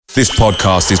This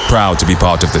podcast is proud to be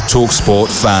part of the TalkSport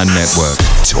Fan Network.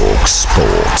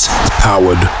 TalkSport.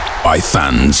 Powered by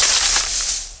fans.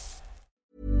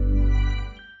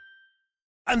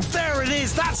 And there it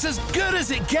is, that's as good as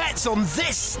it gets on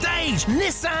this stage.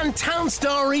 Nissan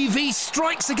Townstar EV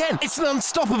strikes again. It's an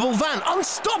unstoppable van,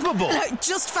 unstoppable.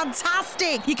 Just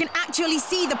fantastic. You can actually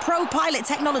see the ProPilot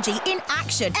technology in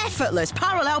action. Effortless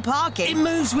parallel parking. It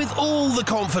moves with all the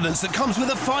confidence that comes with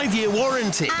a 5-year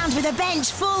warranty. And with a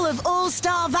bench full of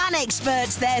all-star van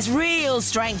experts, there's real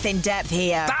strength in depth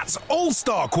here. That's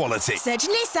all-star quality. Search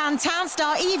Nissan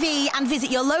Townstar EV and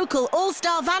visit your local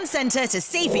all-star van centre to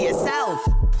see for yourself.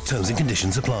 Terms and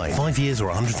conditions apply. 5 years or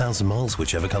 100,000 miles,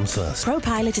 whichever comes first.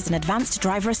 ProPilot is an advanced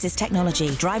driver assist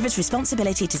technology. Driver's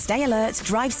responsibility to stay alert,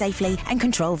 drive safely, and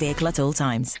control vehicle at all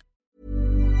times.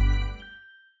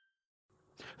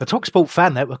 The TalkSport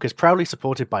Fan Network is proudly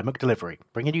supported by McDelivery,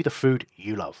 bringing you the food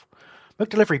you love.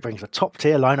 McDelivery brings a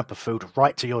top-tier lineup of food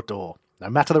right to your door. No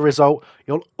matter the result,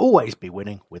 you'll always be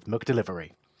winning with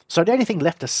McDelivery. So the only thing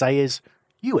left to say is,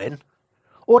 you in?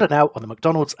 Order now on the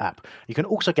McDonald's app. You can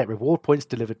also get reward points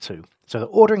delivered too, so that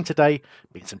ordering today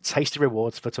means some tasty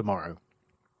rewards for tomorrow.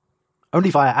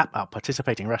 Only via app at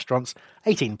participating restaurants,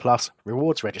 18 plus,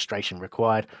 rewards registration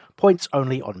required, points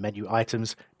only on menu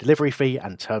items, delivery fee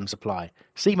and terms apply.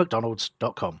 See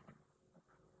mcdonalds.com.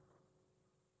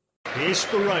 Here's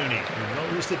Speroni,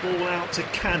 who rolls the ball out to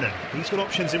Cannon. He's got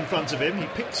options in front of him. He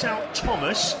picks out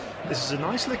Thomas. This is a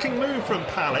nice looking move from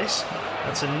Palace.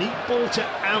 That's a neat ball to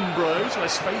Ambrose, with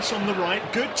space on the right.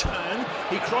 Good turn.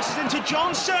 He crosses into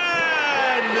Johnson!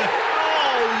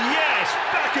 Oh yes,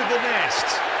 back of the nest.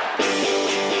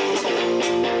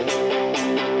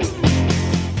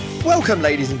 Welcome,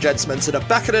 ladies and gentlemen, to the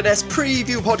Back of the Nest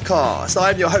preview podcast.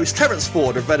 I'm your host, Terence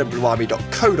Ford of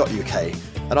redandbluearmy.co.uk,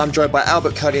 and I'm joined by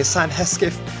Albert Curley and Sam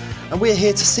Hesketh, and we're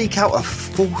here to seek out a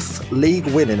fourth league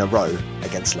win in a row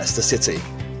against Leicester City.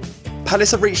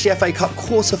 Palace have reached the FA Cup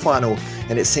quarter-final,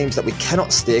 and it seems that we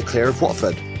cannot steer clear of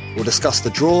Watford. We'll discuss the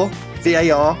draw,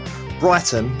 VAR,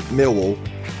 Brighton, Millwall,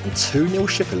 and 2-0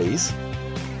 Shipperleys.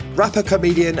 Rapper,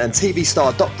 comedian and TV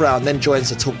star Doc Brown then joins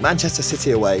to talk Manchester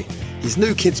City away, his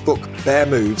new kids' book, Bare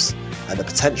Moves, and the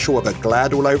potential of a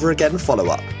Glad All Over Again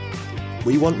follow-up.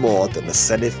 We want more than the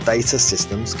Zenith Data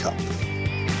Systems Cup.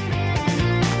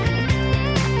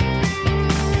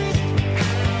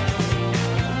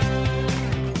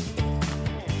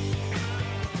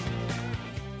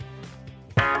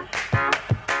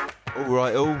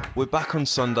 Alright all, we're back on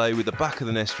Sunday with the Back of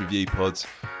the Nest review pods,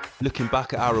 looking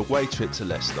back at our away trip to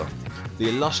Leicester. The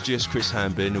illustrious Chris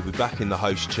Hamblin will be back in the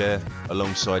host chair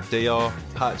alongside DR,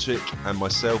 Patrick and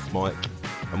myself, Mike,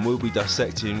 and we'll be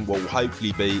dissecting what will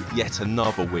hopefully be yet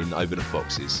another win over the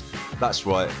Foxes. That's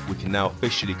right, we can now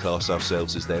officially class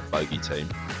ourselves as their bogey team.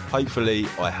 Hopefully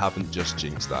I haven't just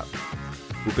jinxed that.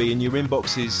 We'll be in your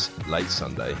inboxes late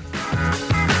Sunday.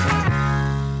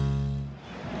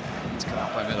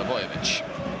 Milivojevic.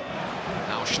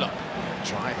 Now Schlupp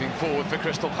driving forward for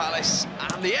Crystal Palace,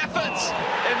 and the effort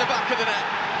in the back of the net.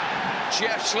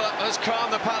 Jeff Schlupp has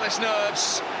calmed the Palace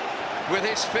nerves with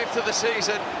his 5th of the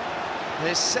season,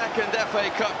 his 2nd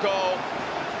FA Cup goal,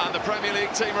 and the Premier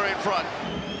League team are in front.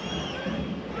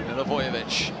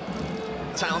 Milivojevic,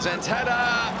 Townsend's header,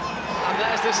 and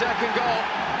there's the 2nd goal.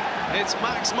 It's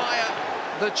Max Meyer,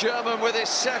 the German, with his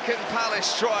 2nd Palace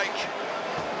strike.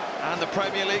 And the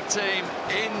Premier League team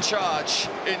in charge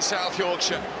in South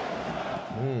Yorkshire.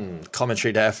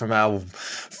 Commentary there from our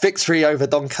victory over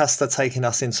Doncaster, taking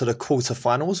us into the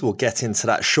quarterfinals. We'll get into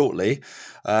that shortly.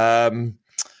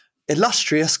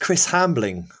 Illustrious Chris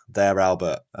Hambling there,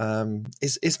 Albert.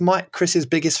 Is Mike Chris's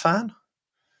biggest fan?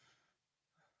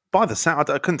 By the sound,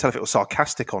 I couldn't tell if it was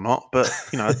sarcastic or not, but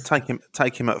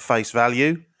take him at face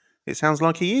value. It sounds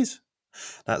like he is.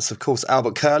 That's, of course,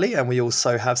 Albert Curley, and we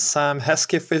also have Sam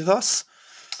Hesketh with us.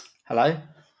 Hello.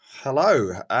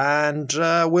 Hello, and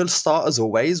we'll start, as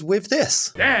always, with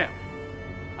this. Damn,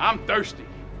 I'm thirsty.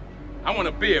 I want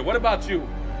a beer. What about you?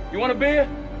 You want a beer?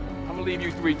 I'm going to leave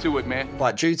you 3 to it, man.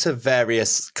 Right, due to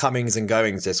various comings and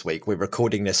goings this week, we're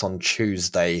recording this on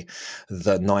Tuesday,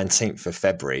 the 19th of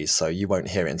February, so you won't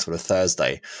hear it until the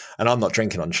Thursday. And I'm not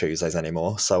drinking on Tuesdays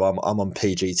anymore, so I'm on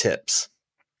PG tips.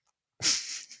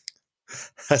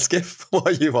 Hesketh, what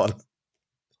are you on?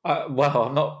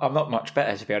 Well, I'm not much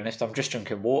better, to be honest. I'm just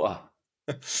drinking water.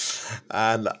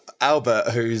 And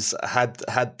Albert, who's had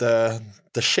the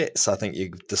shits, I think you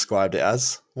described it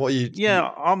as. What are you? Yeah,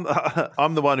 I'm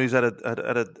the one who's had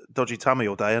a dodgy tummy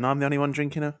all day, and I'm the only one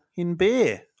drinking in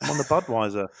beer. I'm on the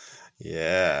Budweiser.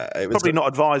 Yeah, it was probably not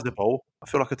advisable. I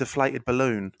feel like a deflated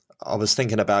balloon. I was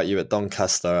thinking about you at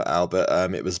Doncaster,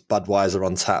 Albert. It was Budweiser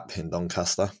on tap in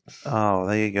Doncaster. Oh,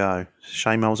 there you go.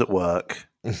 Shame I was at work.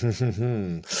 Let's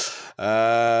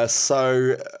start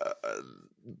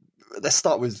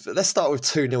with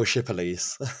 2-0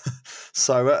 Shipperleys.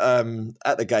 So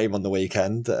at the game on the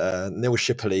weekend, Neil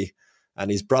Shipperley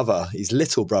and his brother, his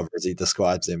little brother as he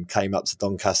describes him, came up to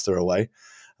Doncaster away,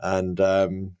 and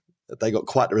they got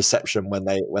quite the reception when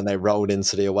they rolled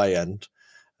into the away end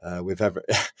with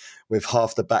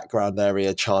half the background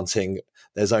area chanting,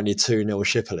 "There's only 2-0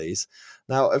 Shipperleys."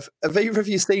 Now, have either of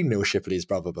you seen Neil Shipperley's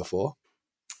brother before?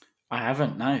 I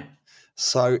haven't, no.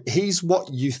 So he's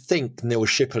what you think Neil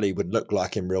Shipperley would look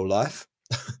like in real life.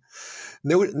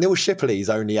 Neil Shipperley is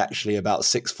only actually about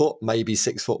 6 foot, maybe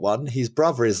 6'1". His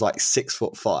brother is like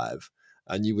 6'5",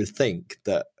 and you would think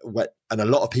that, and a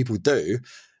lot of people do,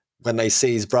 when they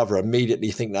see his brother,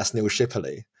 immediately think that's Neil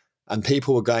Shipperley. And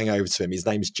people were going over to him. His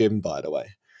name's Jim, by the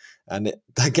way. And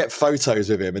they get photos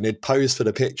with him, and he'd pose for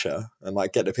the picture and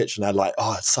like get the picture. And they're like,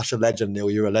 "Oh, it's such a legend, Neil.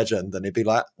 You're a legend." And he'd be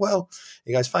like, "Well,"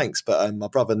 he goes, "Thanks, but my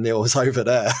brother Neil's over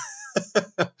there."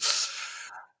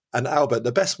 And Albert,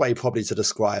 the best way probably to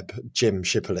describe Jim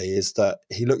Shipperley is that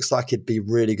he looks like he'd be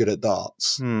really good at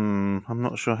darts. I'm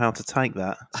not sure how to take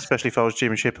that, especially if I was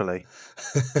Jim Shipperley.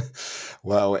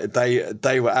 Well,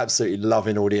 they were absolutely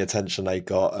loving all the attention they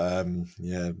got.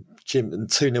 Jim and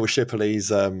 2-0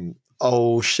 Shipperley's.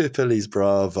 Shipperley's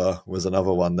brother was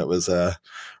another one that was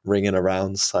ringing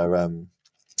around. So,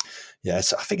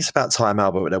 so I think it's about time,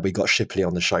 Albert, that we got Shipperley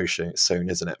on the show soon,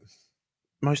 isn't it?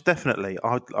 Most definitely.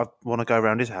 I want to go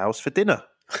around his house for dinner.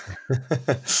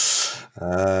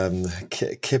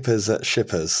 Kippers at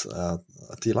Shippers.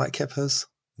 Do you like kippers?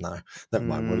 No, never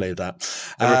mind. We'll leave that.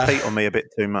 They repeat on me a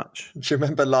bit too much. Do you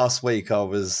remember last week I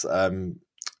was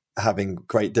having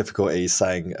great difficulty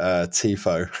saying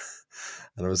TIFO?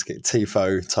 And I was getting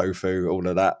TIFO, tofu, all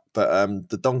of that. But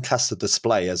the Doncaster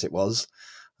display, as it was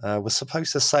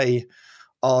supposed to say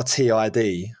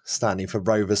RTID, standing for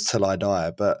Rovers Till I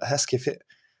Die. But Hesketh, it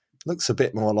looks a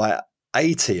bit more like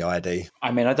ATID.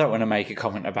 I mean, I don't want to make a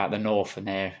comment about the North and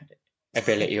their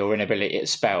ability or inability to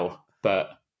spell,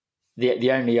 but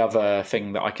the only other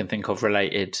thing that I can think of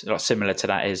related, like similar to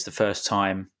that, is the first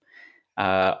time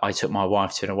I took my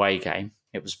wife to an away game.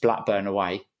 It was Blackburn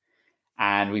away,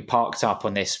 and we parked up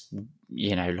on this,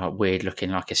 like weird looking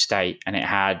like estate, and it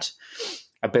had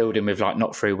a building with like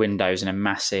knock-through windows and a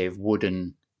massive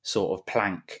wooden sort of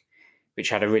plank, which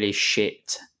had a really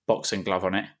shit boxing glove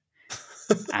on it.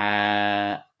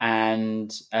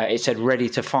 And it said "ready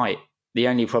to fight." The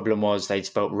only problem was they'd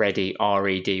spelt ready,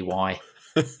 R-E-D-Y.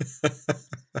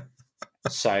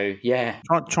 So, yeah.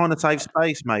 Trying to save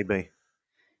space, maybe.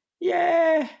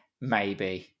 Yeah,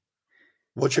 maybe.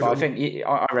 I think,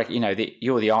 I reckon,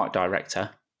 you're the art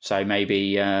director, so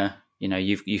maybe,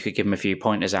 you could give him a few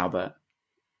pointers, Albert.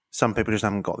 Some people just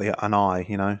haven't got an eye,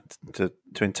 to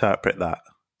interpret that.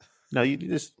 No,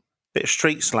 just a bit of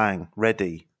street slang.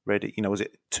 Ready. Was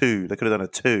it 2? They could have done a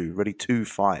 2. Ready to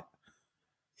fight.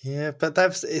 Yeah, but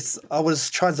I was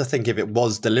trying to think if it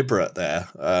was deliberate there,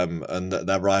 and that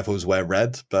their rivals wear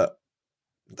red, but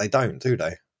they don't, do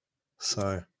they?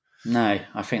 So no,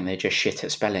 I think they're just shit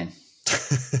at spelling.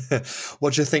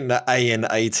 What do you think that A in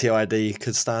ATID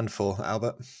could stand for,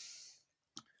 Albert?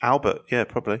 Albert, yeah,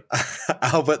 probably.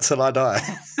 Albert Till I Die.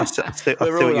 I see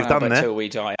what you've done there. Till we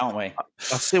die, aren't we?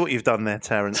 I see what you've done there,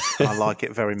 Terence. I like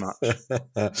it very much.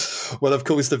 Well, of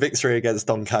course, the victory against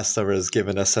Doncaster has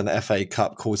given us an FA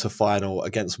Cup quarter-final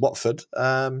against Watford.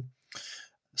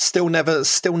 Still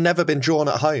never been drawn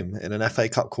at home in an FA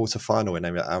Cup quarter-final in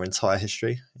our entire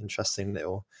history. Interesting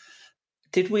little...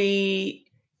 Did we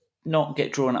not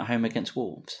get drawn at home against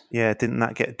Wolves? Yeah, didn't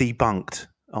that get debunked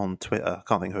on Twitter? I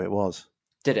can't think who it was.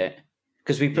 Did it?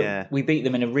 Because we beat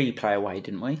them in a replay away,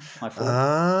 didn't we? I thought.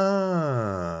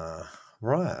 Ah,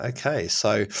 right. Okay.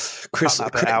 So Chris,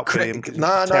 cut that bit out, William.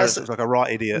 No, Terence looks like a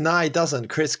right idiot. No, he doesn't.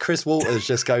 Chris Walters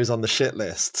just goes on the shit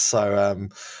list. So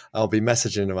I'll be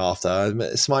messaging him after.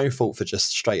 It's my own fault for just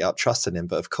straight up trusting him.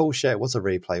 But of course, yeah, it was a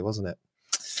replay, wasn't it?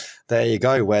 There you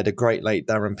go, where the great late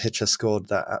Darren Pitcher scored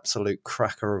that absolute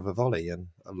cracker of a volley, and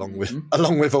along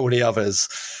with all the others,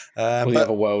 all the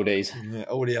other worldies. Yeah,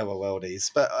 all the other worldies.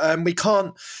 But we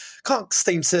can't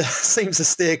seem to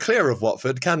steer clear of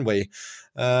Watford, can we?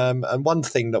 And one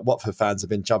thing that Watford fans have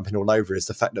been jumping all over is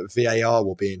the fact that VAR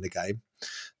will be in the game.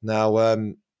 Now,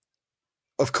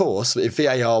 of course, if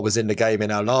VAR was in the game in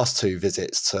our last 2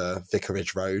 visits to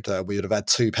Vicarage Road, we would have had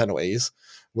 2 penalties.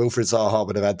 Wilfred Zaha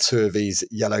would have had 2 of these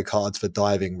yellow cards for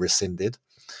diving rescinded.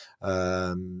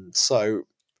 So,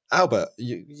 Albert,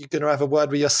 you going to have a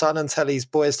word with your son and tell his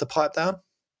boys to pipe down?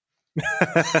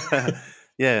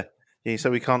 Yeah.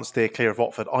 So we can't steer clear of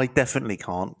Watford. I definitely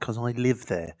can't because I live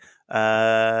there.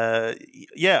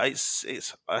 It's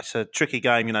a tricky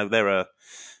game. You know, they're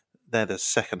the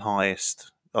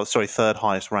third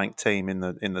highest ranked team in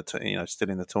the still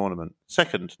in the tournament.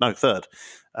 Third.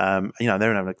 They're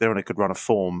on a good run of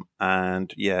form,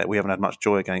 and we haven't had much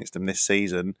joy against them this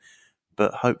season.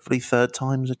 But hopefully, third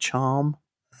time's a charm.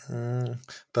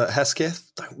 But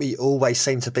Hesketh, don't we always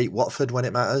seem to beat Watford when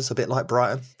it matters? A bit like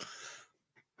Brighton.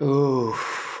 Ooh,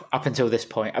 up until this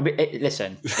point. I mean,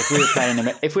 listen, if we were playing them,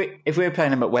 if we were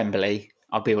playing them at Wembley,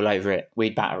 I'd be all over it.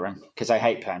 We'd batter them because I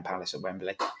hate playing Palace at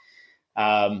Wembley.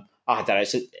 I don't know.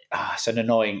 It's an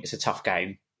annoying. It's a tough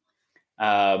game,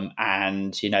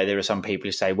 and there are some people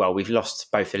who say, "Well, we've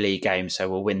lost both the league games, so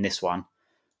we'll win this one."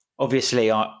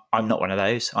 Obviously, I'm not one of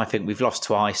those. I think we've lost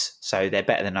twice, so they're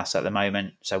better than us at the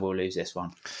moment, so we'll lose this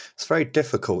one. It's very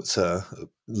difficult to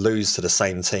lose to the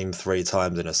same team 3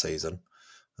 times in a season.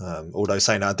 Although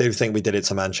saying that, I do think we did it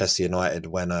to Manchester United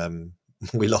when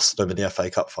we lost them in the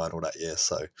FA Cup final that year.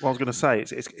 So, I was going to say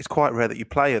it's quite rare that you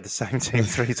play the same team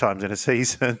 3 times in a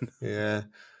season. Yeah,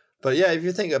 but if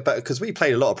you think about, because we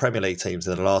played a lot of Premier League teams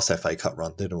in the last FA Cup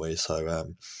run, didn't we? So,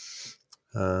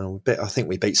 I think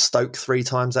we beat Stoke 3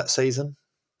 times that season.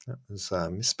 It was,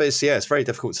 it's very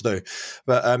difficult to do,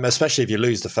 but especially if you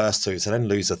lose the first 2, so then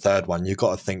lose the third one, you've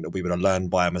got to think that we would have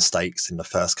learned by our mistakes in the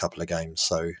first couple of games.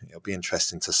 So it'll be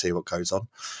interesting to see what goes on.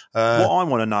 What I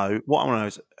want to know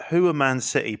is who are Man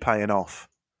City paying off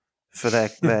for their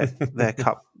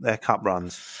cup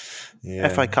runs? Yeah.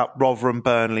 FA Cup, Rotherham,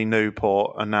 Burnley,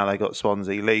 Newport, and now they got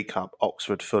Swansea. League Cup,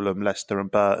 Oxford, Fulham, Leicester, and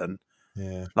Burton.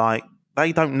 Yeah, like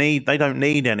they don't need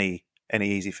any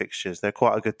easy fixtures. They're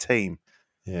quite a good team.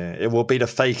 Yeah, it will be the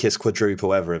fakest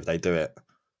quadruple ever if they do it,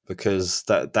 because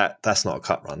that's not a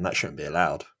cup run. That shouldn't be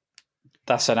allowed.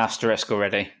 That's an asterisk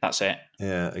already. That's it.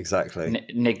 Yeah, exactly.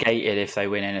 Negated if they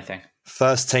win anything.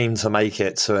 First team to make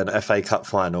it to an FA Cup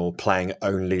final playing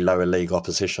only lower league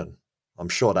opposition. I'm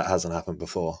sure that hasn't happened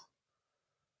before.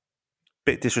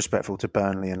 Bit disrespectful to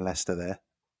Burnley and Leicester there.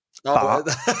 Oh,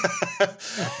 but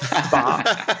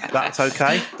that's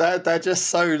okay. They're just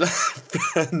so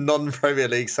non-Premier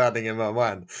League sounding in my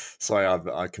mind. Sorry,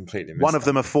 I completely missed one of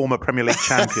them a former Premier League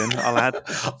champion. I'll add.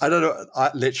 I don't know.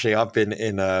 I've been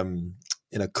in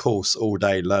a course all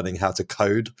day learning how to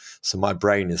code, so my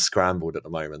brain is scrambled at the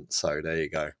moment. So there you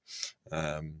go.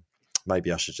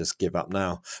 Maybe I should just give up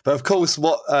now. But of course,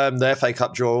 what the FA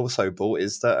Cup draw also brought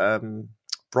is that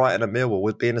Brighton and Millwall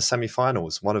would be in the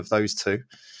semi-finals. One of those two.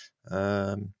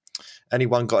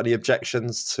 Anyone got any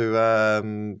objections to a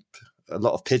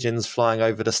lot of pigeons flying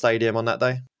over the stadium on that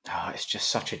day? Oh, it's just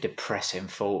such a depressing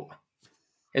thought.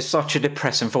 It's such a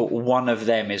depressing thought. One of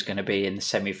them is going to be in the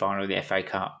semi-final of the FA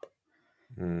Cup.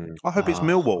 I hope it's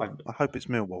Millwall. I hope it's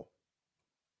Millwall.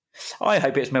 I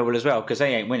hope it's Millwall as well, because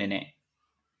they ain't winning it.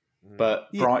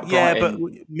 But Brighton... but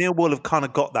Millwall have kind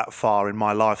of got that far in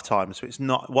my lifetime, so it's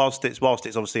not. Whilst it's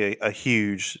obviously a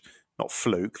huge. Not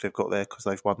fluke, they've got there because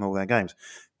they've won all their games.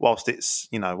 Whilst it's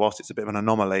a bit of an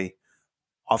anomaly,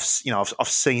 I've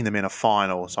seen them in a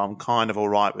final, so I'm kind of all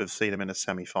right with seeing them in a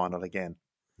semi-final again.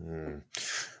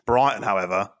 Brighton,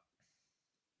 however,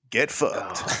 get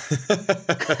fucked.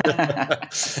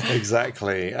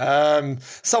 Exactly.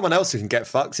 Someone else who can get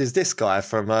fucked is this guy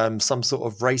from some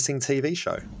sort of racing TV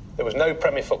show. There was no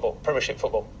Premiership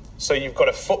football, so you've got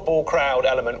a football crowd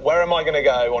element. Where am I going to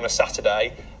go on a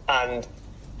Saturday? And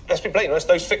let's be blatantly honest,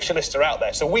 those fixture lists are out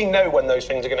there, so we know when those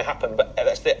things are going to happen. But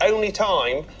that's the only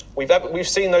time we've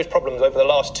seen those problems over the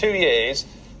last 2 years.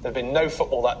 There's been no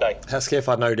football that day. Hesketh,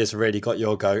 I know this really got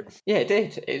your goat. Yeah, it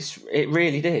did. It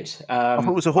really did. I thought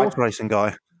it was a horse racing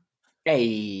guy.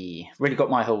 Hey, really got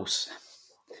my horse.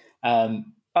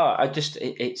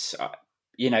 This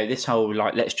whole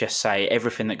let's just say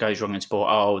everything that goes wrong in sport.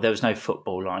 Oh, there was no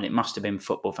football on. It must have been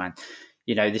football fan.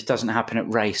 This doesn't happen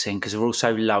at racing because we're all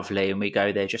so lovely and we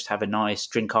go there, just have a nice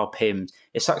drink our Pimm's.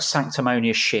 It's like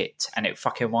sanctimonious shit and it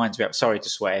fucking winds me up. Sorry to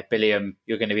swear. Billiam,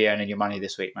 you're going to be earning your money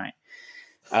this week, mate.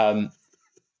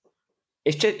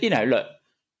 It's just, look,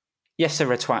 yes, there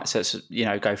are twats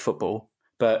that, go football,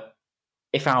 but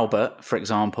if Albert, for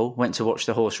example, went to watch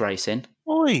the horse racing,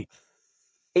 Oi.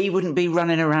 He wouldn't be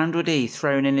running around, would he,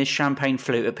 throwing in his champagne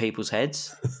flute at people's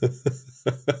heads?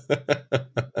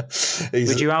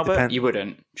 Would you, Albert? You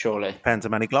wouldn't, surely. Depends how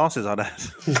many glasses I'd had.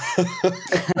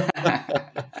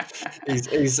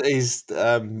 He's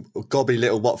gobby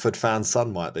little Watford fan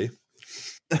son, might be.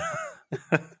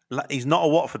 He's not a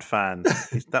Watford fan.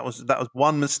 That was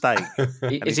one mistake.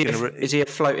 Is he a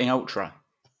floating ultra?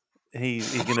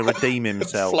 He's going to redeem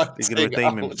himself. He's going to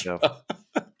redeem himself.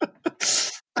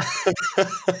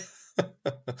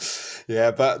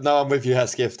 Yeah, but no, I'm with you,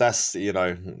 Hesketh. That's,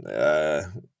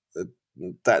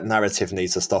 that narrative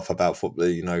needs to stop about football.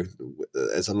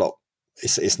 There's a lot.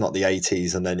 It's not the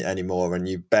 80s and then anymore, and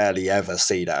you barely ever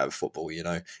see that at football,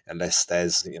 unless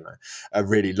there's, a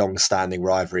really long-standing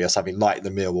rivalry or something like the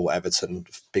Millwall-Everton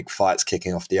big fights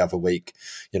kicking off the other week.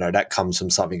 That comes from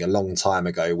something a long time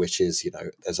ago, which is,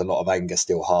 there's a lot of anger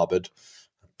still harboured.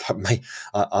 But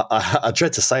I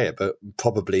dread to say it, but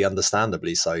probably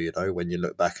understandably so, when you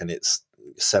look back and it's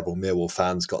several Millwall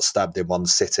fans got stabbed in one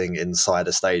sitting inside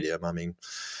a stadium. I mean,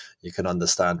 you can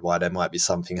understand why there might be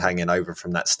something hanging over from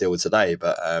that still today.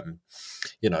 But,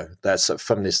 that's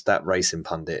from that racing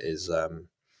pundit is, the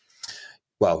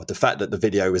fact that the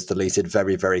video was deleted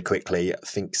very, very quickly,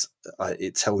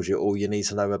 it tells you all you need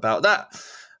to know about that.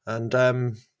 And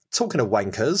talking of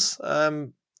wankers,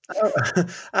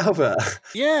 Albert,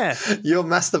 yeah, your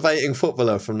masturbating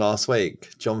footballer from last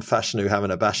week, John Fashanu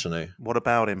having a Bashanu. What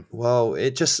about him? Well,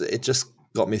 it just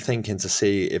got me thinking to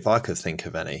see if I could think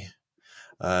of any.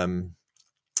 And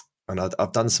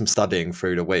I've done some studying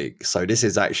through the week, so this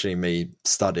is actually me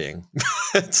studying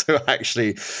to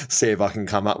actually see if I can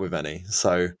come up with any.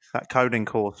 So that coding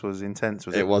course was intense,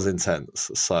 was it? It was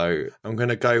intense. So I'm going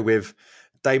to go with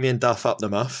Damien Duff up the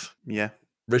muff. Yeah.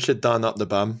 Richard Dunn up the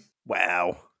bum.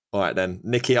 Wow. All right then,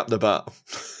 Nicky up the butt.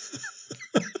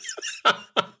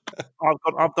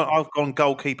 I've gone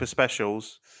goalkeeper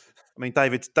specials. I mean,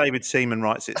 David Seaman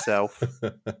writes itself.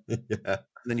 Yeah.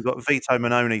 And then you've got Vito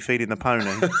Manoni feeding the pony.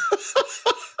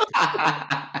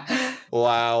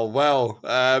 Wow. Well,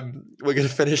 we're going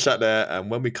to finish that there, and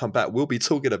when we come back, we'll be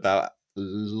talking about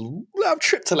our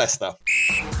trip to Leicester.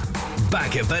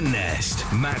 Back of the Nest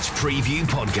Match Preview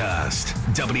Podcast.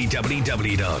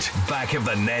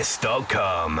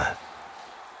 www.backofthenest.com.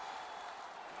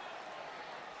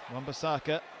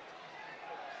 Wan-Bissaka.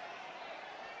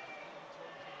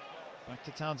 Back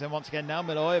to Townsend once again now.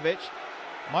 Milivojevic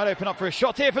might open up for a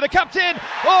shot here for the captain.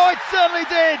 Oh, it certainly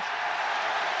did.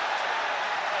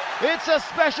 It's a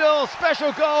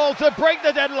special goal to break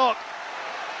the deadlock.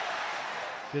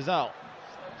 Gazal.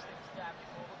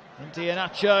 Into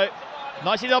Iheanacho.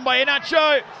 Nicely done by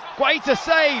Iheanacho. Guaita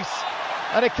saves.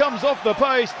 And it comes off the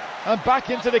post and back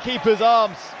into the keeper's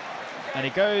arms. And he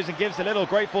goes and gives a little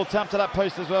grateful tap to that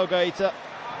post as well, Guaita.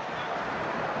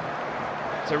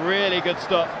 It's a really good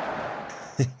stop.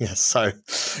 Yes, so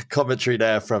commentary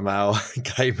there from our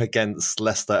game against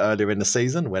Leicester earlier in the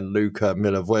season when Luka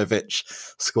Milivojevic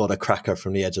scored a cracker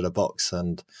from the edge of the box,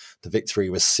 and the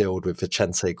victory was sealed with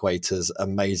Vicente Guaita's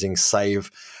amazing save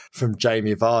from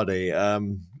Jamie Vardy.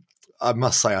 I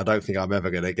must say, I don't think I'm ever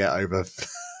going to get over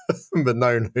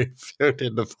Manonu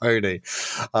fielding the pony.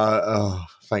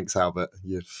 Thanks, Albert.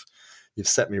 You've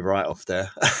set me right off there.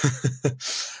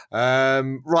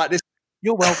 Right, this.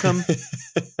 You're welcome.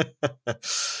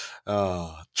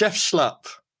 Jeff Schlupp,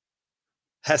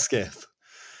 Hesketh.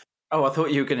 Oh, I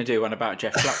thought you were going to do one about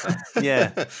Jeff Schlupp.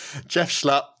 Yeah, Jeff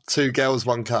Schlupp, 2 girls,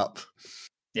 1 cup.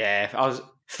 Yeah, I was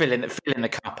filling the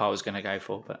cup I was going to go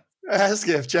for, but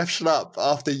Hesketh, Jeff Schlupp,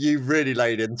 after you really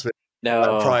laid into it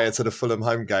prior to the Fulham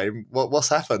home game, what's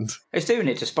happened? It's doing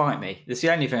it to spite me. That's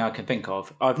the only thing I can think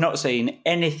of. I've not seen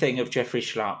anything of Jeffrey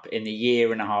Schlupp in the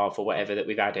year and a half or whatever that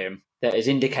we've had him that has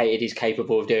indicated he's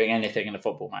capable of doing anything in a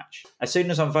football match. As soon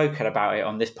as I'm vocal about it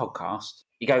on this podcast,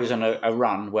 he goes on a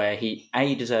run where he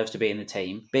A, deserves to be in the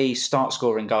team, B, starts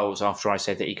scoring goals after I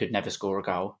said that he could never score a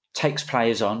goal, takes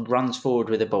players on, runs forward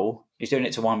with the ball. He's doing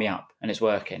it to wind me up, and it's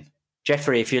working.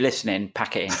 Jeffrey, if you're listening,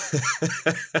 pack it in.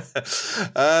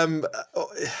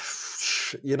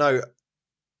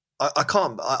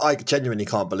 I genuinely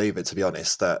can't believe it, to be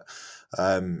honest, that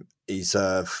he's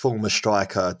a former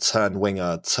striker, turned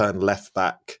winger, turned left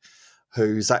back,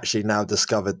 who's actually now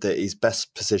discovered that his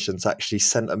best position's actually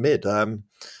centre mid.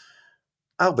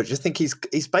 Albert, do you think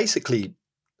he's basically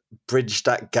bridged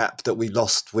that gap that we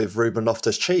lost with Ruben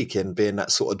Loftus-Cheek in being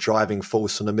that sort of driving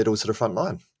force from the middle to the front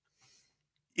line?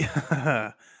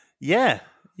 Yeah,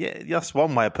 that's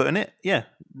one way of putting it. Yeah,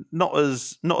 not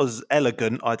as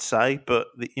elegant, I'd say, but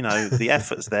the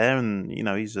effort's there, and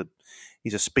he's a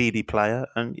speedy player,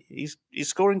 and he's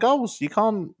scoring goals. You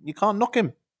can't knock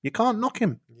him. You can't knock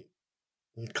him.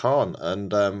 You can't.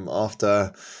 And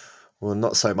after, well,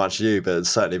 not so much you, but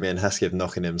certainly me and Hesketh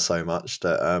knocking him so much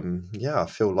that I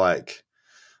feel like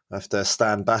I have to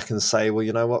stand back and say, well,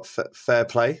 you know what, fair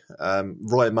play.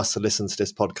 Roy must have listened to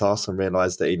this podcast and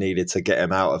realised that he needed to get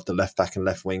him out of the left back and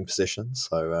left wing position.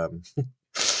 So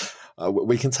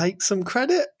we can take some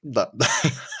credit.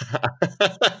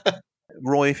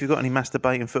 Roy, if you've got any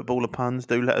masturbating footballer puns,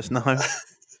 do let us know.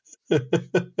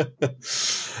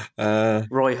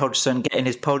 Roy Hodgson getting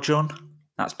his podge on.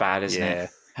 That's bad, isn't it?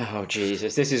 Oh,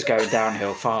 Jesus. This is going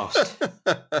downhill fast.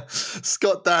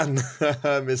 Scott Dann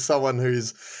is someone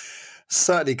who's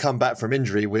certainly come back from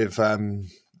injury with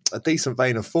a decent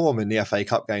vein of form in the FA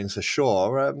Cup games for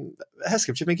sure.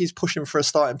 Hesketh, do you think he's pushing for a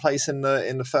starting place in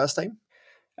the first team?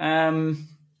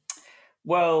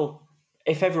 Well,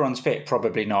 if everyone's fit,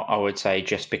 probably not, I would say,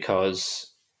 just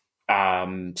because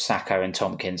Sakho and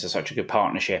Tompkins are such a good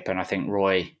partnership, and I think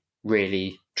Roy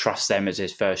really trusts them as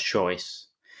his first choice.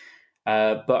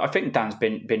 But I think Dan's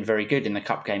been very good in the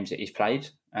cup games that he's played,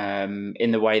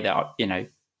 in the way that, you know,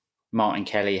 Martin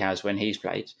Kelly has when he's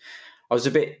played. I was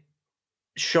a bit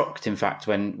shocked, in fact,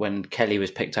 when Kelly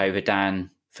was picked over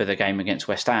Dan for the game against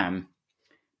West Ham,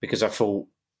 because I thought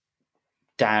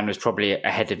Dan was probably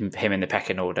ahead of him in the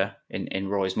pecking order in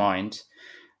Roy's mind.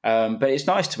 But it's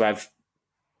nice to have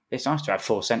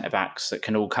four centre-backs that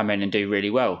can all come in and do really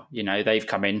well. You know, they've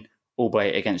come in,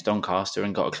 albeit against Doncaster,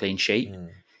 and got a clean sheet,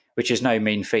 which is no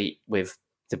mean feat with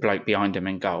the bloke behind them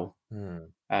in goal.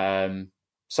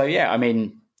 So, yeah, I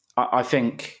mean, I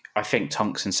think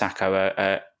Tonks and Sakho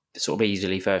are sort of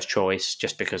easily first choice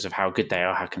just because of how good they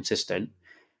are, how consistent.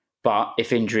 But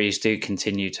if injuries do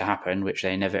continue to happen, which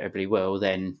they inevitably will,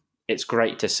 then it's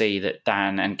great to see that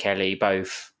Dan and Kelly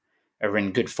both are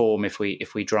in good form if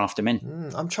we draft them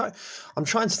in. I'm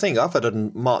trying to think, other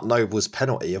than Mark Noble's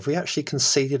penalty, have we actually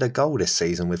conceded a goal this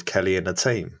season with Kelly in the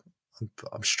team?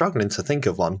 I'm struggling to think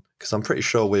of one, because I'm pretty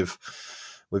sure we've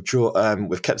kept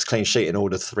a clean sheet in all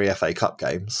the 3 FA Cup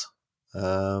games.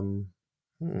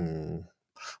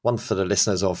 One for the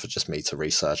listeners, or for just me to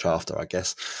research after, I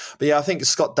guess. But yeah, I think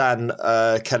Scott Dann,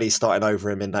 Kelly starting over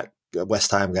him in that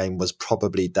West Ham game was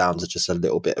probably down to just a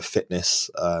little bit of fitness.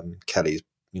 Kelly's,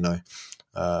 you know,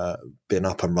 been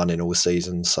up and running all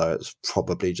season, so it's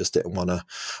probably just didn't want to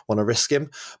risk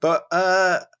him. But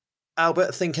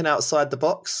Albert, thinking outside the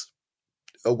box,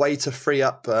 a way to free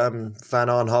up Van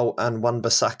Aanholt and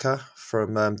Wan-Bissaka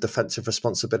from defensive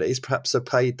responsibilities, perhaps to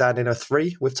play Dan in a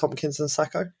 3 with Tompkins and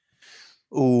Sakho.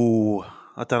 Ooh,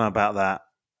 I don't know about that.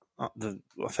 I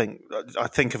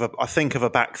think of a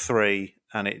back 3,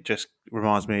 and it just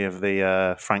reminds me of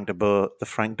the Frank de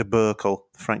Boerkel,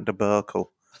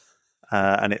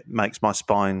 and it makes my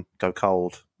spine go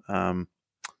cold.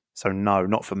 So no,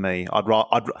 not for me. I'd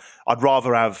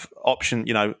rather have option,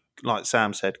 you know, like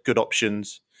Sam said, good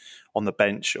options on the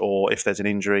bench, or if there's an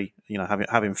injury, you know,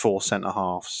 having 4 centre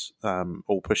halves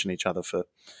all pushing each other for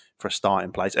a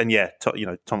starting place. And yeah, you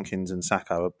know, Tompkins and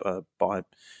Sakho are by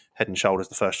head and shoulders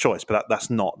the first choice, but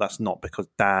that's not because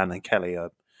Dan and Kelly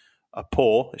are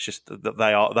poor. It's just that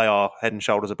they are head and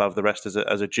shoulders above the rest as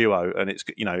a duo, and it's,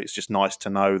 you know, it's just nice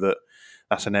to know that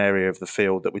that's an area of the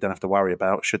field that we don't have to worry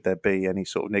about should there be any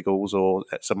sort of niggles or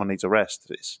someone needs a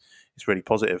rest. It's really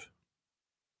positive.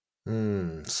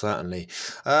 Certainly.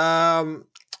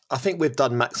 I think we've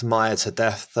done Max Meyer to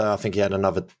death. I think he had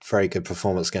another very good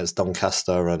performance against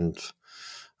Doncaster, and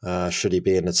should he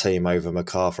be in the team over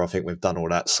MacArthur, I think we've done all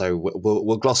that. So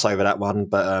we'll gloss over that one,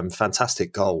 but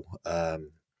fantastic goal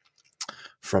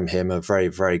from him. A very,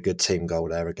 very good team goal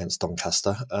there against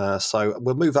Doncaster. So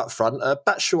we'll move up front.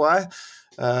 Batshuayi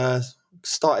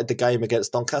started the game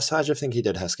against Doncaster. How do you think he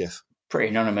did, Hesketh? Pretty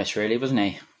anonymous, really, wasn't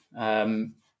he?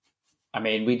 I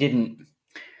mean, we didn't...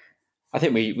 I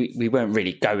think we weren't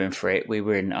really going for it. We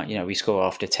were in, you know, we score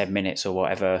after 10 minutes or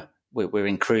whatever. We're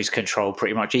in cruise control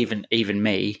pretty much. Even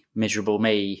me, miserable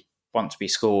me, once we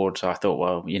scored, so I thought,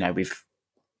 well, you know, we've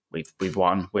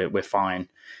won. We're fine.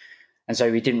 And so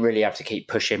we didn't really have to keep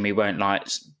pushing. We weren't like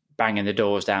banging the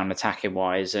doors down attacking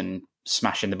wise and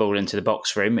smashing the ball into the box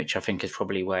for him, which I think is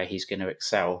probably where he's going to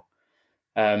excel.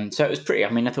 So it was pretty. I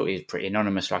mean, I thought he was pretty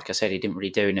anonymous. Like I said, he didn't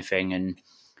really do anything, and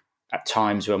at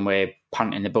times when we're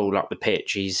punting the ball up the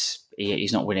pitch, he's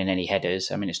not winning any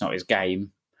headers. I mean, it's not his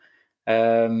game.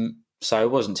 So I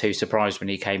wasn't too surprised when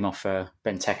he came off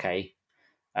Benteke.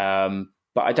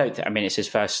 But I don't think, I mean, it's his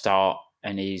first start,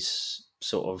 and he's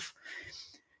sort of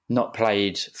not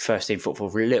played first team football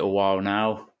for a little while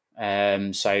now.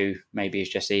 So maybe he's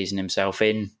just easing himself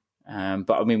in.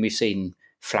 But I mean, we've seen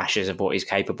flashes of what he's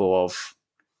capable of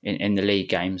in the league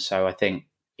games. So I think,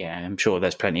 yeah, I'm sure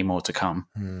there's plenty more to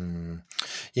come.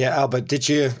 Yeah, Albert,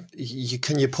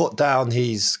 can you put down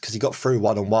because he got through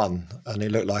 1-on-1 and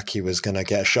it looked like he was going to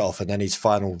get a shot off, and then his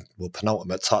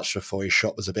penultimate touch before his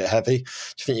shot was a bit heavy. Do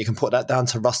you think you can put that down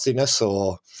to rustiness,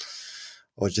 or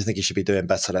do you think he should be doing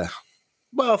better there?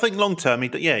 Well, I think long term,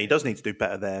 he does need to do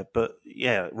better there. But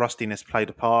yeah, rustiness played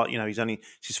a part. You know,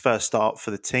 it's his first start for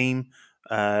the team.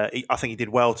 I think he did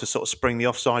well to sort of spring the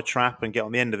offside trap and get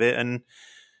on the end of it. And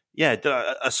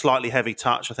a slightly heavy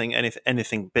touch. I think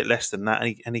anything a bit less than that,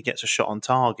 and he gets a shot on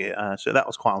target. So that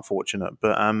was quite unfortunate.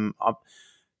 But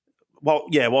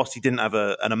whilst he didn't have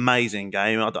an amazing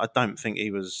game, I don't think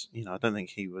he was. I don't think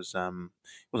he was.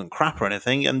 Wasn't crap or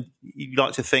anything. And you'd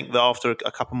like to think that after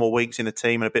a couple more weeks in the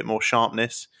team and a bit more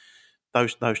sharpness,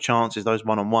 those chances, those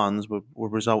one-on-ones,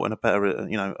 would result in a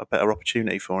better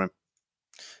opportunity for him.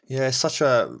 Yeah, it's such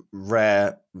a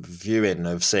rare viewing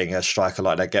of seeing a striker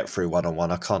like that get through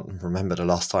one-on-one. I can't remember the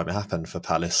last time it happened for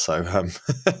Palace. So,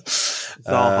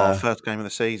 Zaha, first game of the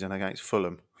season against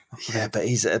Fulham. Yeah, but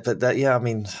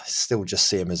still just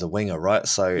see him as a winger, right?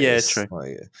 So yeah, it's true.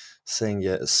 Like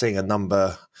seeing a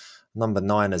number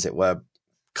 9, as it were,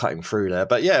 cutting through there.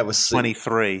 But yeah, it was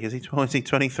 23. Is he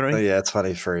 23? Oh, yeah,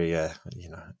 23. Yeah,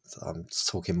 I'm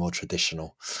talking more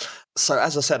traditional. So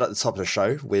as I said at the top of the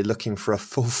show, we're looking for a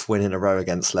 4th win in a row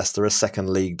against Leicester, a second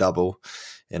league double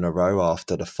in a row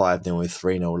after the 5-0 and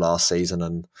 3-0 last season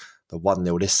and the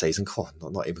 1-0 this season. God,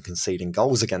 not even conceding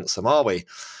goals against them, are we?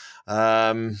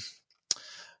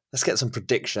 Let's get some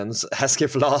predictions.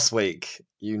 Hesketh, last week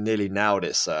you nearly nailed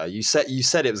it, sir. You said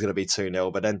it was going to be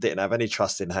 2-0, but then didn't have any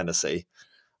trust in Hennessy,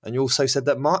 and you also said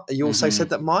that said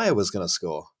that Maya was going to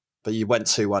score, but you went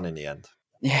 2-1 in the end.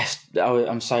 Yes,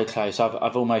 I'm so close.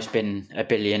 I've almost been a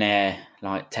billionaire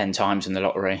like 10 times in the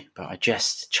lottery, but I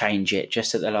just change it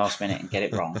just at the last minute and get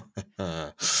it wrong.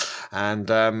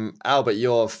 And Albert,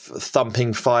 your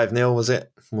thumping 5-0 was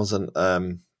it?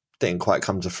 Didn't quite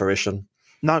come to fruition.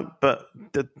 No, but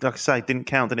like I say, didn't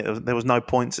count, didn't it? There was no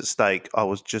points at stake. I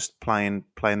was just playing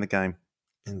the game.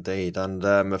 Indeed. And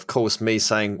of course, me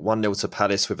saying 1-0 to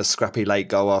Palace with a scrappy late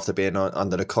goal after being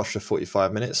under the cosh for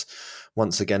 45 minutes.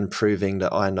 Once again, proving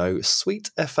that I know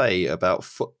sweet FA about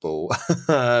football.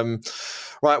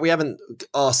 Right, we haven't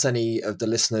asked any of the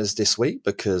listeners this week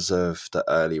because of the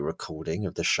early recording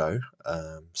of the show.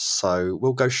 So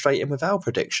we'll go straight in with our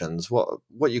predictions. What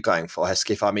are you going for,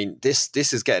 Hesketh? I mean, this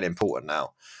is getting important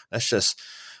now. Let's just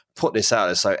put this out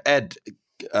there. So Ed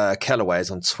Kellaway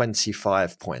is on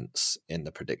 25 points in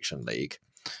the prediction league.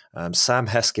 Sam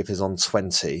Hesketh is on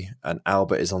 20 and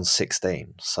Albert is on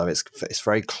 16. So it's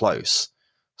very close.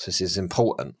 So this is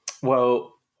important.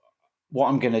 Well, what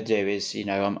I'm going to do is,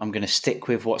 I'm going to stick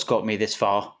with what's got me this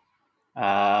far.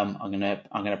 I'm going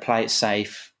to play it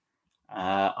safe.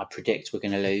 I predict we're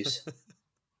going to lose.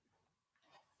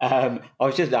 I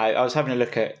was having a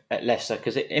look at Leicester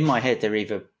because in my head they're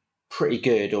either pretty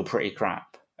good or pretty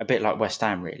crap, a bit like West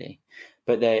Ham really.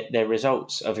 But their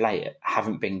results of late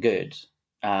haven't been good.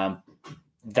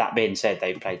 That being said,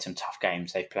 they've played some tough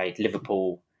games. They've played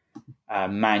Liverpool,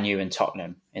 Man U, and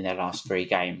Tottenham in their last 3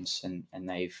 games, and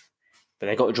they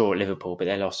got a draw at Liverpool, but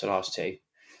they lost the last 2.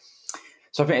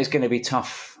 So I think it's going to be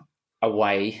tough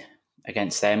away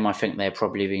against them. I think they're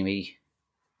probably going to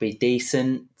be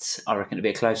decent. I reckon it'll be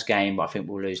a close game, but I think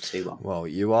we'll lose 2-1. Well,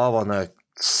 you are on a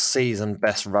season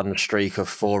best run streak of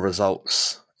 4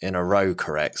 results in a row,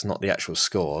 correct? Not the actual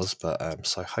scores, but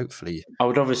so hopefully... I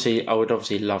would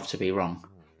obviously love to be wrong,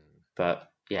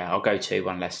 but yeah, I'll go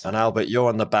 2-1 Leicester. And Albert, you're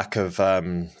on the back of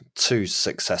 2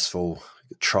 successful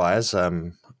tries,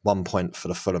 1 point for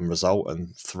the Fulham result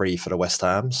and 3 for the West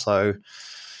Ham. So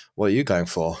what are you going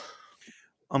for?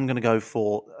 I'm going to go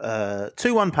for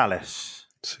 2-1 Palace.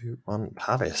 2-1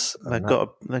 Palace. They're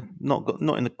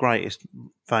not in the greatest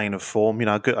vein of form.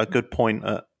 A good point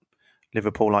at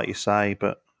Liverpool, like you say,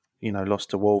 but lost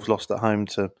to Wolves, lost at home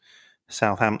to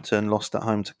Southampton, lost at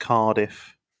home to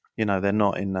Cardiff. They're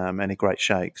not in any great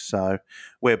shakes. So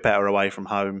we're better away from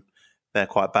home. They're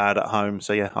quite bad at home.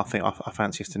 So yeah, I think I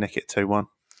fancy us to nick it 2-1.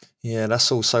 Yeah,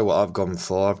 that's also what I've gone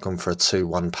for. I've gone for a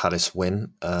 2-1 Palace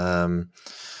win.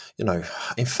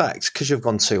 In fact, because you've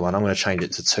gone 2-1, I'm going to change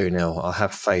it to 2-0. I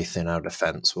have faith in our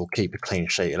defence. We'll keep a clean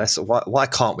sheet. Why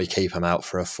can't we keep them out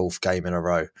for a 4th game in a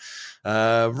row?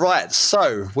 Right,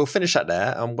 so we'll finish that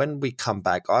there. And when we come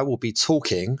back, I will be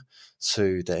talking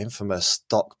to the infamous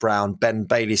Doc Brown, Ben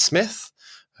Bailey-Smith,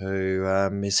 who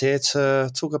is here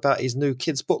to talk about his new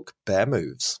kids' book, Bear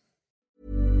Moves.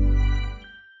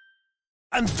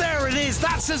 And there it is,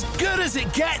 that's as good as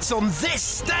it gets on this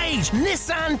stage.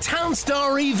 Nissan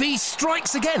Townstar EV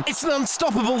strikes again. It's an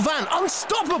unstoppable van,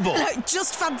 unstoppable.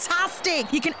 Just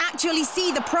fantastic. You can actually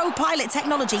see the Pro Pilot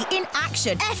technology in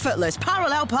action. Effortless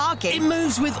parallel parking. It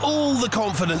moves with all the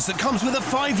confidence that comes with a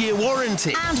 5-year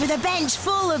warranty. And with a bench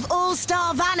full of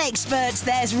all-star van experts,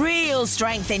 there's real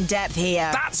strength in depth here.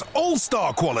 That's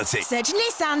all-star quality. Search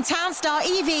Nissan Townstar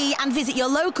EV and visit your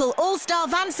local all-star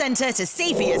van centre to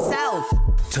see for yourself.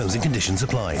 Terms and conditions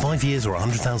apply. 5 years or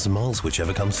 100,000 miles,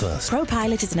 whichever comes first.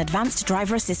 ProPilot is an advanced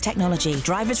driver assist technology.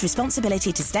 Driver's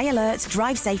responsibility to stay alert,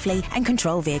 drive safely, and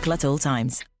control vehicle at all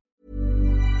times.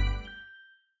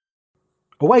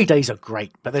 Away days are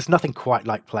great, but there's nothing quite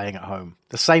like playing at home.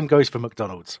 The same goes for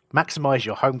McDonald's. Maximise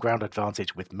your home ground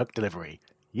advantage with McDelivery.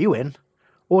 You win.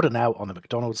 Order now on the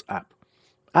McDonald's app.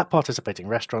 At participating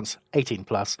restaurants, 18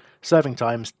 plus, serving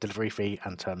times, delivery fee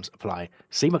and terms apply.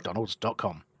 See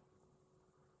mcdonalds.com.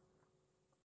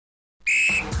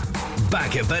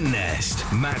 Back of the Nest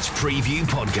Match Preview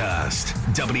Podcast.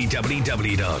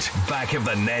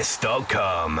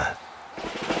 www.backofthenest.com.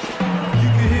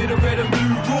 The red and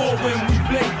blue roar when we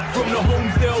play. From the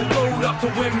Homesdale Road up to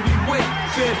when we wait.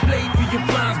 Fair play to your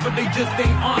fans, but they just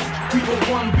ain't us. We got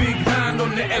one big hand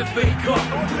on the FA Cup.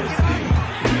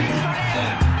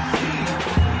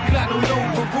 Glad all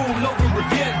over, all over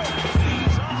again.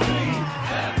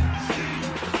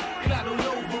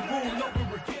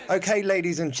 Okay,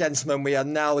 ladies and gentlemen, we are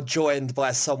now joined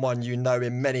by someone you know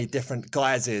in many different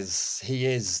guises. He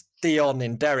is Dion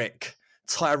in Derek,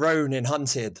 Tyrone in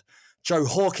Hunted, Joe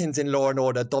Hawkins in Law &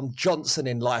 Order, Don Johnson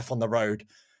in Life on the Road,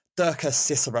 Dirkus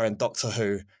Cicero in Doctor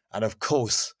Who, and of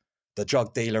course, the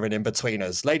drug dealer in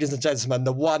In-Betweeners. Ladies and gentlemen,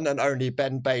 the one and only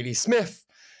Ben Bailey-Smith,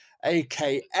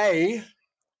 a.k.a.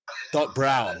 Doc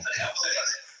Brown.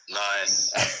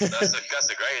 Nice. That's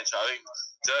a great intro. I think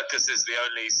Dirkus is the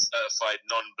only certified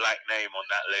non-black name on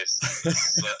that list.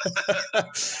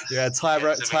 Yeah,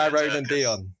 Tyrone and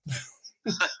Dion.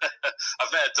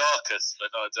 I've met a Darkus, but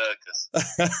not a Dirkus.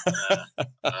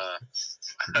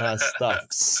 Nice stuff.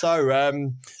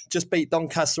 So, just beat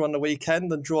Doncaster on the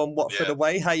weekend and drawn Watford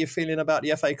away. How are you feeling about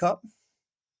the FA Cup?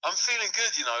 I'm feeling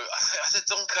good, you know. I think the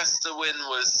Doncaster win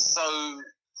was so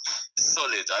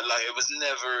solid. It was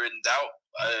never in doubt,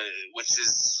 which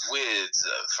is weird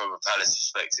from a Palace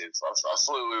perspective. I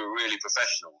thought we were really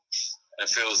professional. And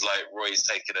it feels like Roy's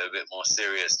taken it a bit more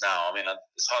serious now. I mean,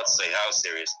 it's hard to say how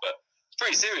serious, but it's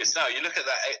pretty serious now. You look at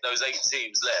those 8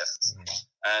 teams left,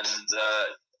 and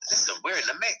listen, we're in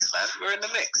the mix, man. We're in the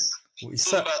mix.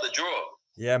 It's all about the draw.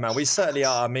 Yeah, man, we certainly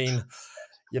are. I mean,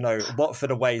 you know,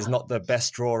 Watford away is not the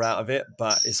best draw out of it,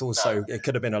 but it's also, it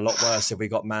could have been a lot worse if we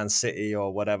got Man City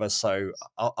or whatever. So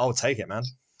I'll take it, man.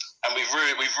 And we've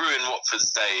ruined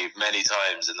Watford's day many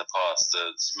times in the past.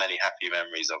 There's many happy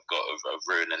memories I've got of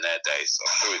ruining their day. So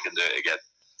I'm sure we can do it again.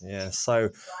 Yeah. So,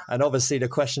 and obviously the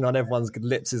question on everyone's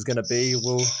lips is going to be,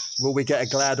 will we get a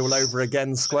Glad all over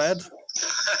again squared?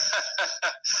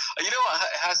 You know what?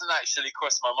 It hasn't actually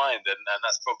crossed my mind, and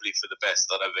that's probably for the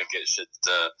best. I don't think it should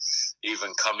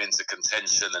even come into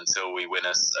contention until we win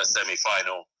a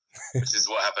semi-final, which is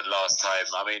what happened last time.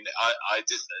 I mean, I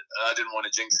didn't want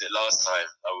to jinx it last time.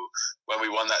 When we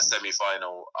won that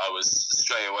semi-final, I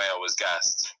was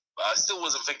gassed. But I still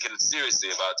wasn't thinking seriously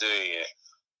about doing it.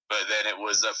 But then it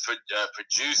was a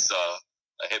producer,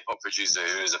 a hip-hop producer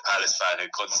who is a Palace fan, who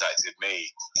contacted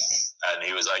me, and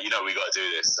he was like, you know, we got to do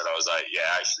this. And I was like, yeah,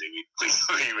 actually, we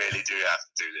really do have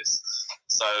to do this.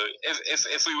 So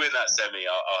if we win that semi,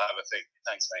 I'll have a think.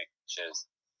 Thanks, mate. Cheers.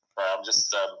 I'm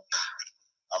just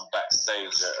I'm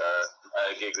backstage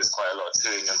at a gig. There's quite a lot of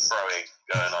toing and throwing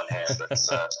going on here, but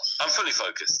I'm fully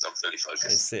focused.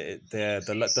 It's the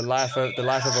life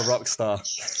of a rock star.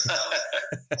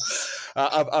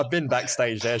 I've been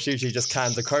backstage there. It's usually just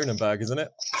cans of Kronenberg, isn't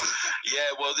it?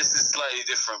 Yeah, well, this is slightly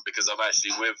different because I'm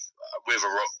actually with a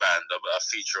rock band. I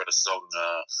feature on a song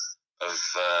of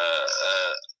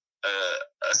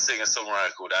a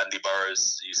singer-songwriter called Andy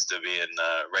Burrows. Used to be in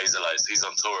Razorlights. He's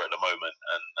on tour at the moment,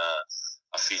 and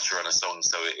I feature on a song,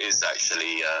 so it is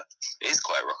actually it is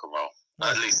quite rock and roll.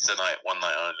 At least tonight, one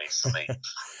night only for me.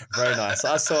 Very nice.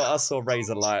 I saw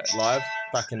Razorlight live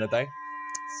back in the day,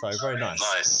 so very nice.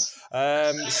 Nice.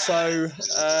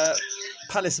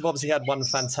 Palace have obviously had one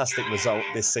fantastic result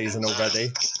this season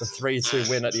already, the 3-2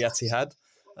 win at the Etihad.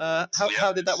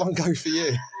 How did that one go for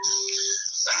you?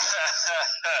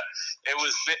 It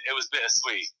was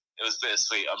bittersweet. It was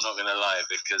bittersweet. I'm not going to lie,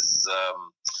 because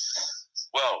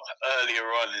earlier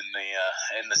on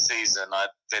in the season, I'd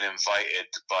been invited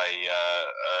by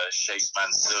Sheikh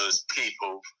Mansour's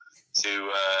people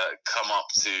to come up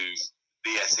to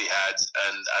the Etihad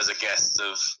and as a guest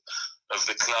of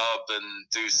the club and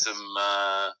do some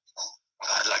I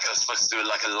was supposed to do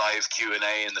like a live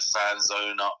Q&A in the fan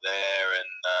zone up there, and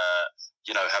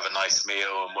have a nice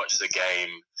meal and watch the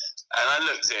game. And I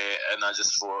looked at it and I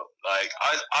just thought, like,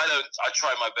 I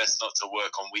try my best not to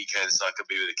work on weekends so I could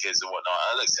be with the kids and whatnot.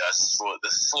 I looked at it, I just thought, the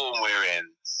form we're in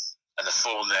and the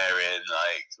form they're in,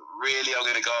 like, really, I'm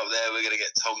going to go up there, we're going to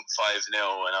get tonked 5-0,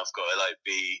 and I've got to, like,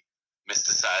 be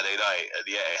Mr. Saturday Night at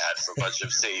the Etihad for a bunch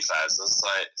of City fans. I was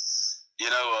like, you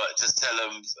know what? Just tell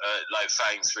them,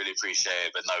 thanks, really appreciate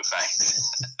it, but no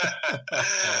thanks.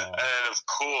 And of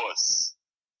course,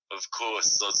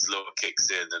 Oslo kicks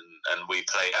in, and we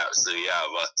play absolutely out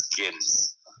of our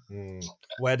skins.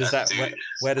 Where does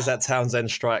that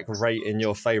Townsend strike rate in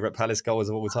your favourite Palace goals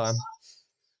of all time?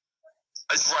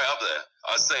 It's right up there.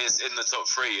 I'd say it's in the top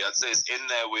three. I'd say it's in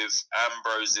there with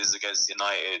Ambrose's against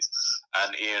United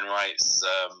and Ian Wright's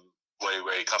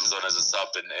where he comes on as a sub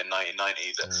in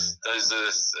 1990. Those are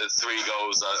three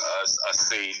goals I've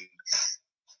seen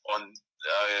on.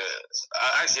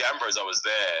 Actually, Ambrose, I was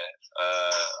there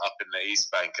up in the East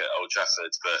Bank at Old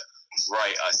Trafford, but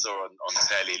Wright I saw on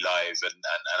telly live, and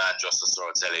Andros I saw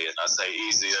on telly, and I'd say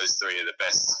easily those three are the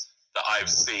best that I've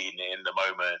seen in the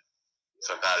moment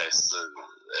for Palace.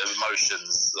 The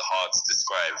emotions are hard to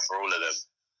describe for all of them.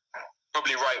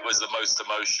 Probably Wright was the most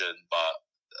emotion, but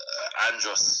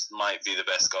Andros might be the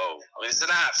best goal. I mean, it's an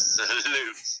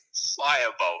absolute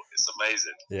firebolt. It's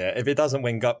amazing. Yeah, if it doesn't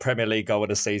win Premier League goal of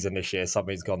the season this year,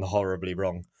 something's gone horribly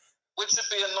wrong. Which would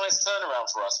be a nice turnaround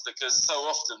for us, because so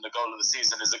often the goal of the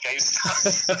season is against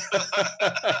us.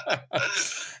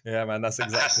 Yeah, man, that's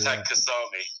exactly #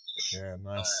 Kasami. Yeah,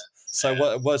 nice. So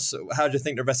how do you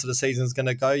think the rest of the season's going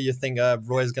to go? You think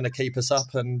Roy's going to keep us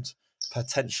up and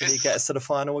potentially get us to the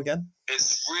final again?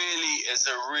 It's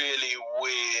a really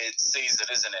weird season,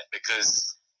 isn't it?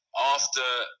 Because after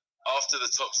the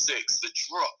top six, the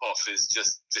drop off is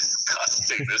just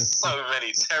disgusting. There's so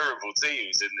many terrible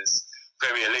teams in this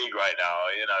Premier League right now.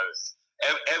 You know,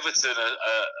 Everton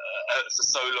for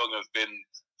so long have been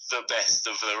the best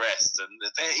of the rest, and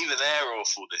they're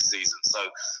awful this season. So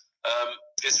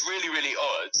it's really, really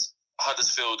odd.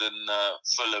 Huddersfield and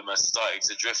Fulham are starting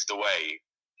to drift away,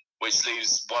 which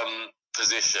leaves one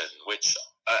position, which,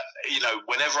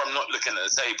 whenever I'm not looking at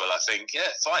the table, I think, yeah,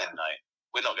 fine,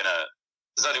 mate.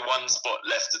 There's only one spot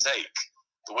left to take.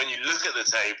 But when you look at the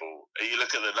table and you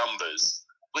look at the numbers,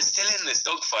 we're still in this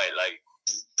dogfight,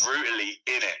 brutally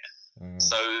in it.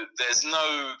 So there's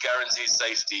no guaranteed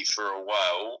safety for a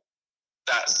while.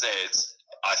 That said,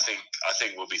 I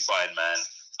think we'll be fine, man.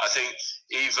 I think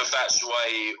either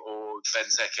Batshuayi or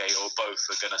Benteke or both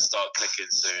are going to start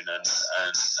clicking soon,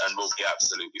 and we'll be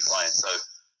absolutely fine. So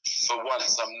for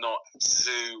once, I'm not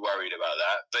too worried about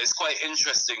that. But it's quite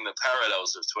interesting, the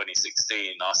parallels of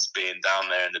 2016, us being down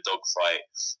there in the dogfight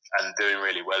and doing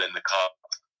really well in the cup,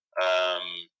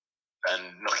 and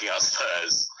knocking out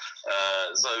Spurs.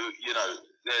 So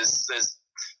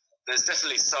there's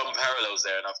definitely some parallels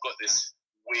there, and I've got this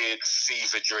weird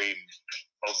fever dream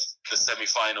of the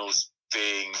semi-finals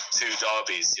being two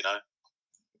derbies,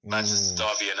 Manchester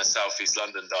derby and a South East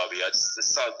London derby. There's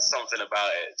something about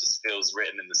it. It just feels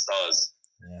written in the stars.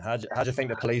 Yeah. How do you think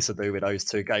the police will do with those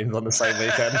two games on the same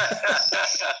weekend?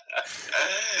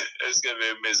 It's going to be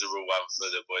a miserable one for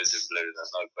the boys in blue.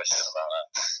 There's no question about that.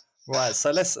 Right,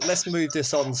 so let's move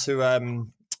this on to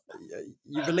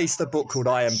you released a book called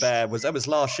Iron Bear. That was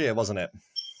last year, wasn't it?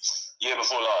 Year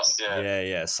before last, yeah.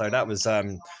 Yeah. So that was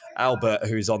Albert,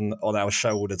 who's on our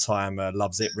show all the time,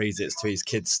 loves it, reads it to his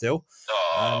kids still.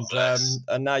 Oh,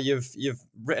 and now you've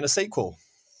written a sequel.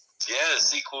 Yeah, the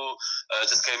sequel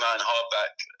just came out in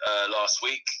hardback last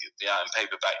week. It'll be out in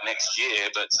paperback next year,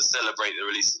 but to celebrate the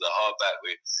release of the hardback,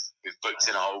 we've booked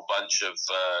in a whole bunch of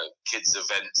kids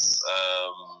events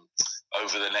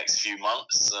over the next few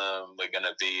months. We're going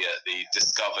to be at the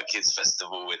Discover Kids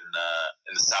Festival in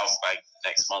the South Bank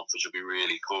next month, which will be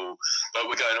really cool. But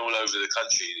we're going all over the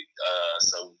country,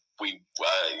 so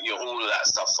all of that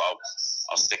stuff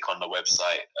I'll stick on the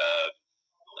website.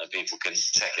 And people can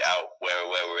check it out where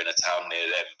we're in a town near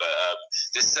them. But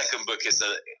this second book is a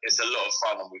lot of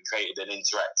fun, and we created an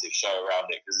interactive show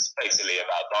around it because it's basically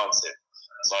about dancing.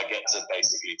 So I get to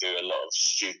basically do a lot of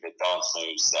stupid dance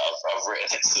moves that I've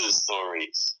written into the story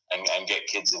and get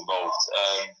kids involved.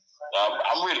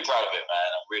 I'm really proud of it, man.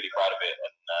 I'm really proud of it,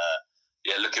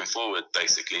 and looking forward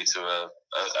basically to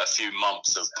a few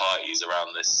months of parties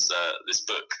around this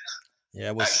book.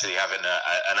 Yeah, actually having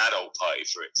an adult party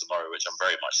for it tomorrow, which I'm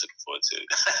very much looking forward to.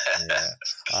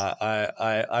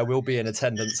 I will be in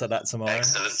attendance at that tomorrow.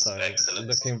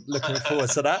 Excellent. Looking forward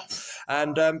to that.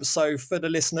 And so for the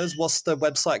listeners, what's the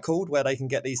website called where they can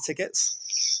get these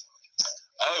tickets?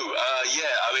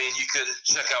 I mean, you can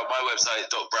check out my website,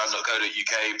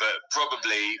 docbrown.co.uk, but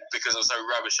probably, because I'm so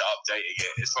rubbish at updating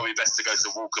it, it's probably best to go to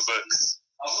Walker Books.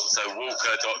 So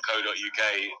walker.co.uk,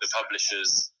 the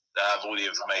publishers, they have all the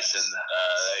information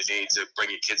they need to bring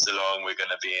your kids along. We're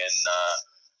going to be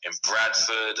in in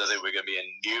Bradford. I think we're going to be in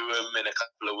Newham in a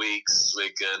couple of weeks. We're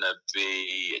going to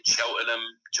be at Cheltenham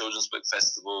Children's Book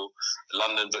Festival,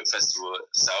 London Book Festival at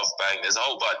South Bank. There's a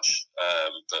whole bunch.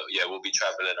 But yeah, we'll be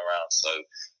travelling around. So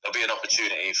there'll be an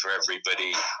opportunity for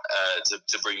everybody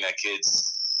to bring their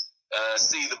kids.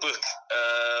 See the book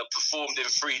performed in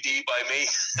 3D by me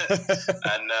and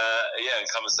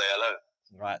come and say hello.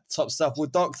 Right, top stuff. Well,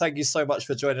 Doc, thank you so much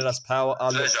for joining us, pal.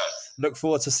 I look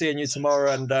forward to seeing you tomorrow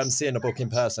and seeing the book in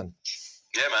person.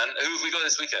 Yeah, man. Who have we got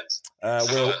this weekend?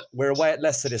 We're away at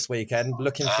Leicester this weekend,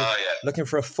 looking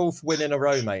for a fourth win in a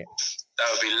row, mate. That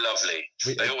would be lovely.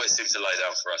 They always seem to lie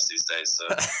down for us these days, so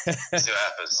see what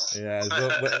happens. Yeah,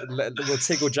 we'll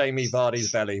tickle Jamie Vardy's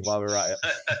belly while we're at it.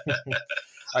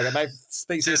 Okay, mate.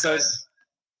 Speak to you soon.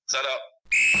 Shut up.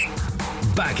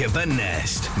 Back of the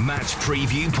Nest Match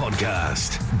Preview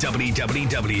Podcast.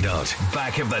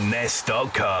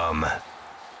 www.backofthenest.com.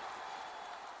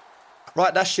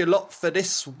 Right, that's your lot for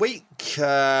this week.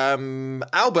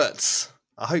 Albert,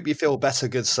 I hope you feel better,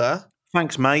 good sir.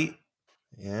 Thanks, mate.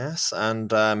 Yes,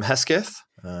 and Hesketh,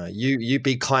 you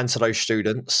be kind to those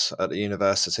students at the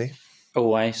university.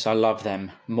 Always. I love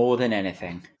them more than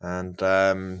anything. And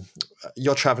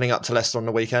you're travelling up to Leicester on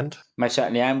the weekend? Most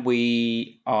certainly am.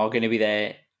 We are going to be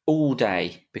there all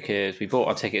day because we bought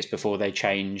our tickets before they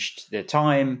changed the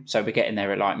time. So we're getting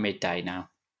there at like midday now.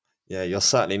 Yeah, you're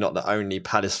certainly not the only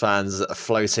Palace fans that are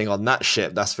floating on that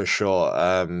ship, that's for sure.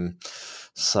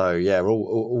 So yeah,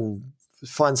 we'll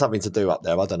find something to do up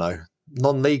there. I don't know.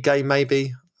 Non-league game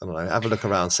maybe? I don't know. Have a look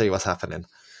around, see what's happening.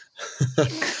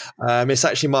 It's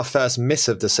actually my first miss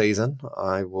of the season.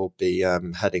 I will be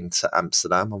heading to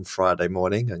Amsterdam on Friday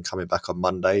morning and coming back on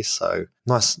Monday. So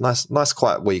nice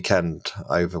quiet weekend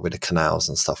over with the canals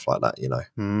and stuff like that, you know.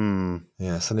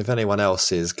 Yes, and if anyone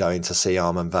else is going to see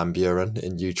Armin van Buuren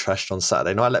in Utrecht on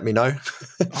Saturday night, let me know.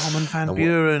 Armin van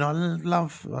Buuren, I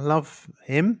love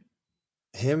him.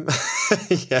 Him?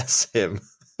 Yes, him.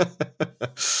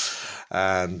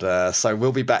 And so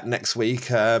we'll be back next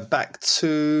week. I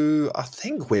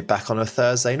think we're back on a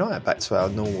Thursday night, back to our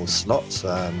normal slots,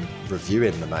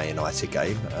 reviewing the Man United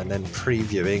game and then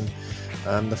previewing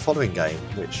the following game,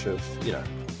 which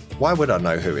why would I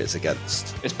know who it's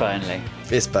against? It's Burnley.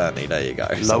 It's Burnley, there you go.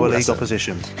 Lower league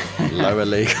opposition. Lower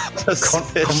league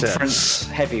opposition. Conference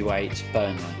heavyweight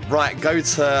Burnley. Right, go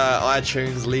to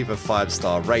iTunes, leave a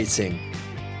 5-star rating,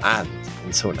 and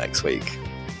until next week,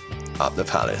 up the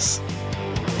Palace.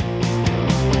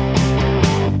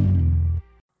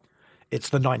 It's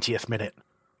the 90th minute.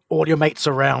 All your mates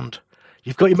around.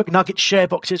 You've got your McNugget share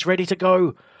boxes ready to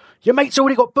go. Your mate's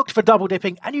already got booked for double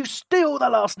dipping, and you steal the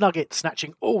last nugget,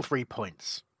 snatching all 3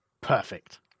 points.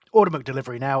 Perfect. Order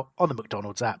McDelivery now on the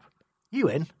McDonald's app. You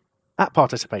in? At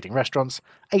participating restaurants,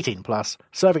 18 plus,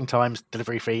 serving times,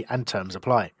 delivery fee, and terms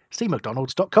apply. See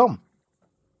mcdonalds.com.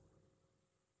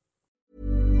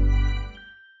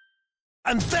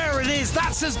 And there it is,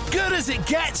 that's as good as it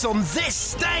gets on this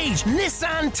stage.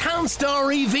 Nissan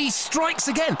Townstar EV strikes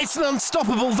again. It's an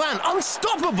unstoppable van,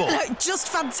 unstoppable. Look, just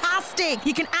fantastic.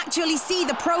 You can actually see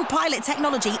the ProPilot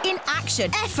technology in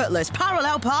action. Effortless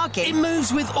parallel parking. It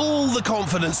moves with all the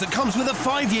confidence that comes with a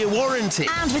 5-year warranty.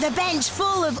 And with a bench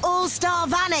full of all-star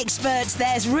van experts,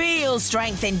 there's real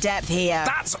strength in depth here.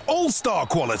 That's all-star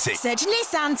quality. Search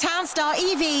Nissan Townstar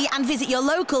EV and visit your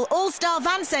local all-star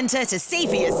van centre to see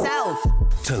for yourself.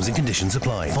 Terms and conditions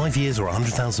apply. 5 years or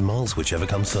 100,000 miles, whichever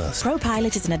comes first.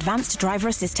 ProPilot is an advanced driver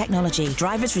assist technology.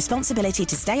 Driver's responsibility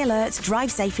to stay alert, drive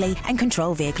safely, and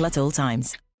control vehicle at all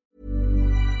times.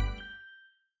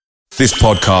 This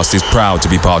podcast is proud to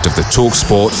be part of the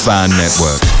TalkSport Fan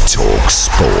Network.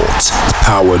 TalkSport.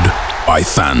 Powered by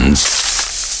fans.